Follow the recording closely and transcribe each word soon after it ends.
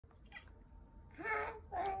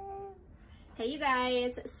Hey you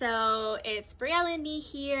guys, so it's Briella+Me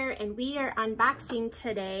here, and we are unboxing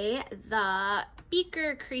today the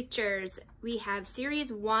Beaker Creatures. We have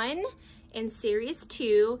Series 1 and Series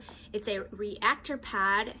 2. It's a reactor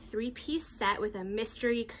pod, 3-piece set with a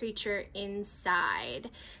mystery creature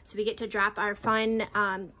inside. So we get to drop our fun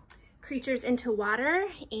creatures into water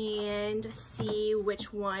and see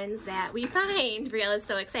which ones that we find. Briella's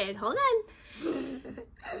so excited, hold on.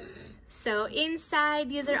 So inside,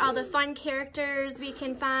 these are all the fun characters we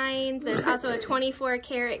can find. There's also a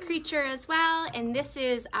 24-karat creature as well. And this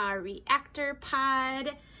is our reactor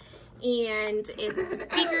pod. And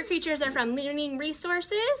Beaker Creatures are from Learning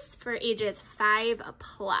Resources for ages 5+.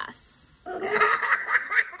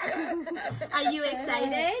 Are you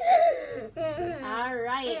excited? All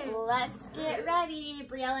right, let's get ready.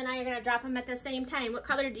 Briella and I are gonna drop them at the same time. What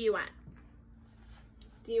color do you want?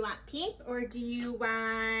 Do you want pink or do you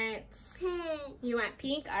want... Pink. You want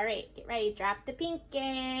pink? All right, get ready. Drop the pink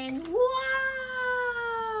in.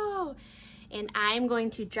 Wow! And I'm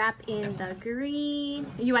going to drop in the green.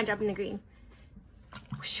 You want to drop in the green?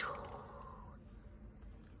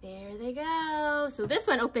 There they go. So this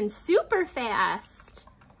one opens super fast.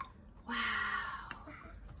 Wow.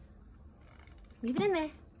 Leave it in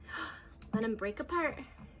there. Let them break apart.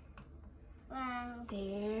 Wow.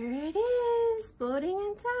 There it is, floating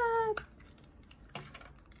on top.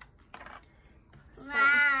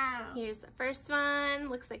 Wow. So here's the first one.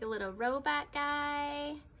 Looks like a little robot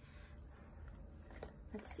guy.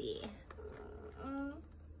 Let's see.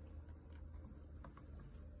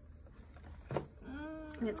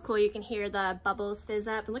 And it's cool, you can hear the bubbles fizz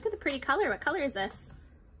up. And look at the pretty color. What color is this?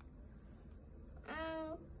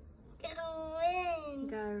 Green.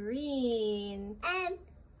 Green. And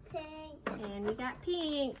pink. And we got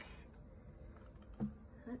pink.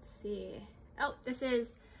 Let's see. Oh, this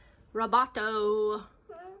is Roboto.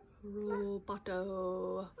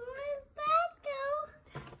 Roboto.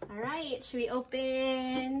 All right, should we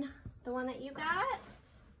open the one that you got?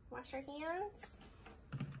 Wash our hands.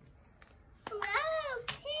 Wow,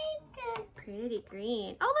 pink. Pretty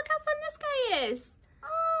green. Oh, look how fun this guy is.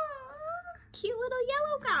 Oh, cute little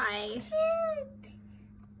yellow guy. Cute.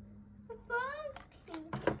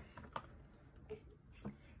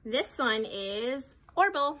 This one is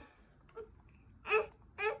Orbital.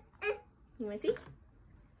 You want to see?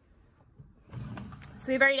 So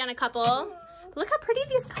we've already done a couple. But look how pretty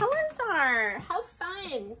these colors are. How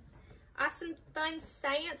fun. Awesome, fun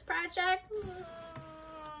science projects.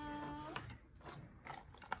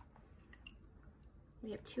 We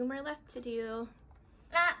have 2 more left to do.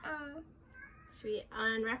 Should we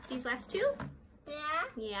unwrap these last 2? Yeah.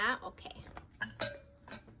 Yeah, okay.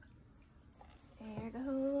 There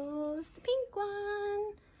goes the pink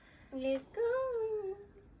one. There it goes.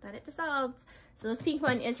 Let it dissolve. So this pink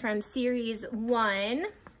one is from Series 1,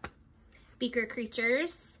 Beaker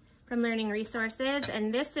Creatures from Learning Resources.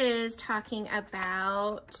 And this is talking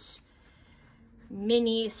about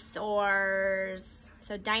mini-saurs,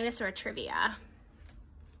 so dinosaur trivia.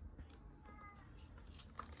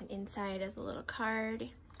 And inside is a little card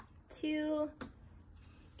too.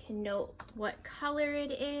 Can note what color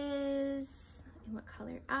it is and what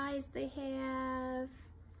color eyes they have.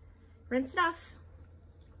 Rinse it off.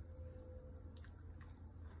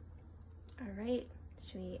 All right,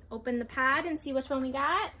 should we open the pad and see which one we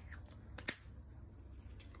got?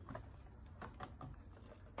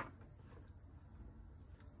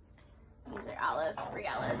 These are all of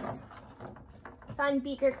Briella's fun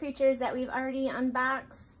Beaker Creatures that we've already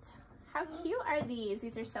unboxed. How cute are these?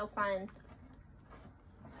 These are so fun.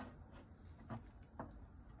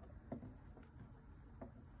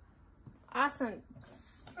 Awesome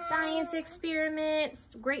science experiments,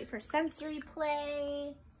 great for sensory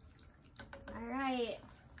play. All right,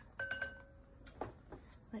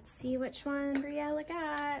 let's see which one Briella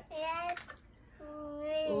got.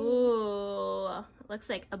 Ooh, looks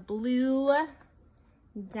like a blue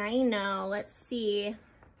dino. Let's see.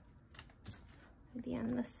 Maybe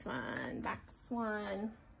on this one, box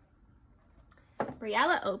 1.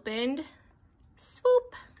 Briella opened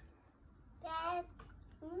Swoop.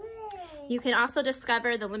 You can also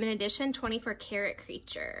discover the limited edition 24-karat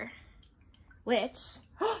creature, which,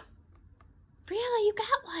 Briella, you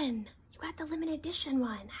got one. You got the limited edition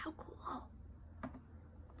one. How cool.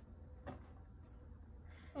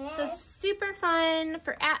 So super fun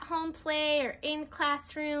for at-home play or in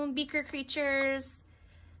classroom. Beaker Creatures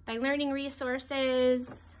by Learning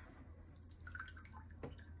Resources.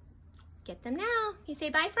 Get them now. You say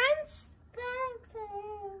bye, friends? Bye,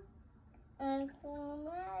 friends.